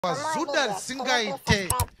Wazuda singaite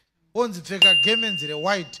onzi pfeka gemenzi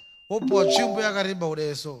rewhite wopuwa tsvimbo yakareba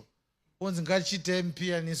kudeso onzi ngachite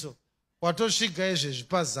mupianiso watosviga izvezvi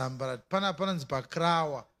pazambara panonzi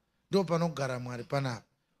pakrawa ndo panogara Mwari panapa.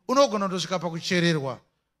 Unogona kutosvika pakuchererwa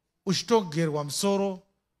uchitogerwa musoro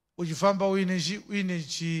uchifamba uine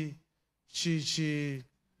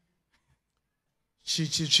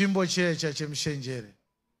chitsvimbo checha chemushenjere.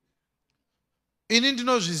 Ini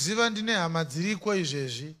ndinozviziva, ndine hama dziriko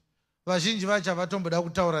izvezvi, vazhinji vacho havatomboda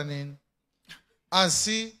kutaura neni,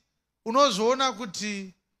 asi unozviona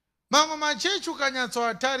kuti mamwe machechi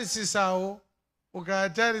ukanyatsoatarisisawo,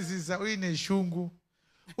 ukaatarisisa uine shungu,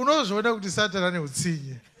 unozviona kuti Satani ane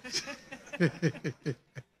utsinye.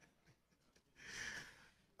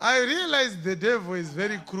 I realize the devil is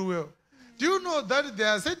very cruel. Do you know that there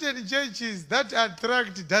are certain churches that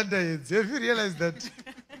attract dandaheads? Have you realized that?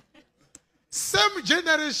 Same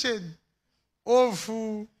generation of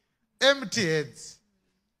empty heads.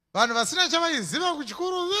 Vanhu vasina chavaiziva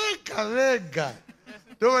kuchikoro vega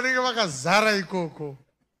ndo vanenge vakazara ikoko.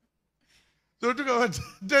 So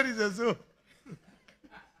tukavatarisa so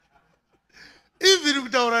even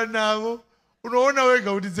kutaura navo unoona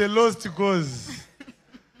wega kuti it's a lost cause.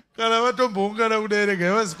 Kana vatomboungana kudai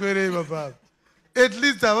rega vaswere ipapa, at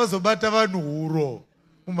least havazobata vanhu huro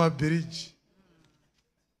mumabiriji.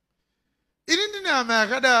 Ini ndine hama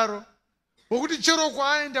yakadaro wokuti chero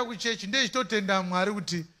kwaenda kuchechi ndechitotenda Mwari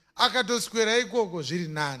kuti akatoswera ikoko zviri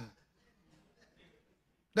nani.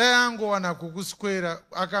 Dai angowana kukuswera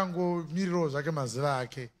akangomirirawo zvake mazuva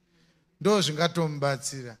ake ndo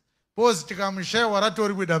zvingatomubatsira. Pozi tikamushayiwa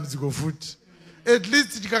ratori dambudziko futi. At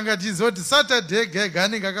least tikanga tiziva kuti Saturday gega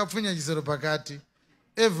anenge akapfunya chisero pakati.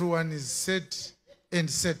 Everyone is set and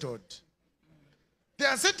settled. There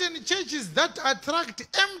are certain churches that attract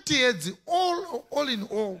empty heads all in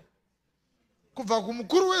all. Kubva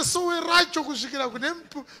kumukuru wesowe racho kusvikira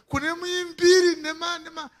kune muimbiri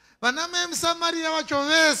vanamai muSamaria vacho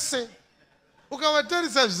vese.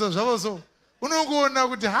 Ukavatarisa zviso zvavo so unongoona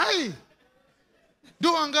kuti hai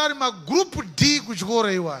ndo vanga vari magroup D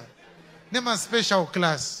kuchikoro iwa nemaspecial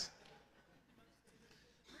class.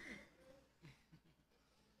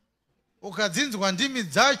 Ukadzinzwa ndimi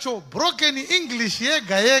dzacho broken English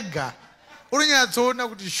yega yega unonyatsoona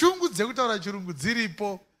kuti shungu dzekutaura chirungu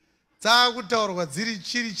dziripo, dzakutaurwa dziri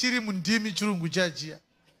chiri mundimi chirungu chachiya.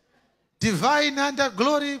 Divine under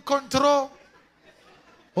glory control,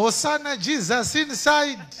 Hosanna Jesus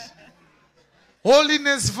inside,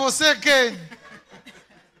 holiness forsaken,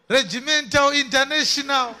 regimental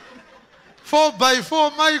international,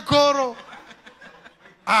 4x4 Michael.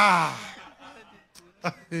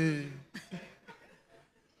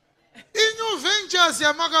 Inyu ventures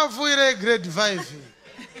yamakafuire grade 5.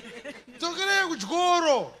 Tokerei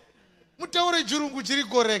kuchikoro mutaure chirungu chiri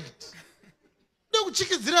correct. Ndoda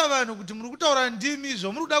kuchikidzira vanhu kuti muri kutaura ndimi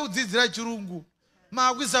izvo muri kuda kudzidzira chirungu.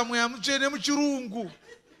 Makuisa mweya mutsvene muchirungu.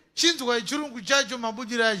 Chinzwai chirungu chacho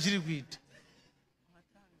mabudiro achiri kuita.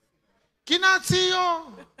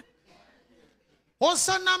 Kinatsiyo.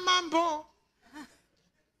 Hosana mambo.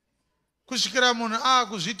 Kusvikira munhu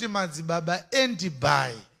akuzviti madzibaba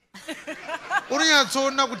Andby.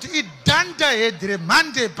 Unonyatsoona kuti idandahedhi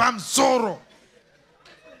remhande pamusoro.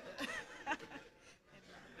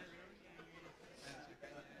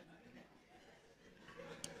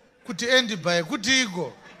 Kuti Andby kuti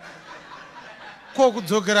iko ko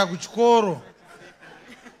kudzokera kuchikoro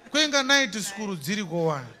kwenga night school dziri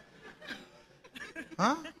kowana.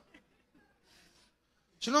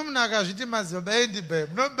 Chino munhu akazviti madzibaba Andby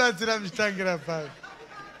munobatsira muchitangira pano.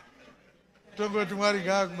 Tongoti Mwari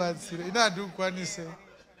ngaakubatsire. Ina handikukwanise.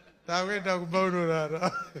 Takuenda kumba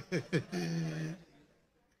unorara.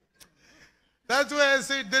 That's why I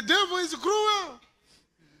say the devil is cruel.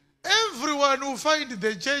 Everyone who find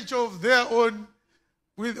the church of their own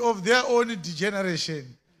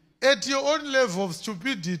degeneration at your own level of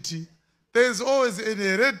stupidity, there is always an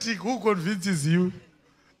heretic who convinces you.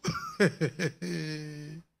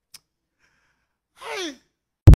 Hi.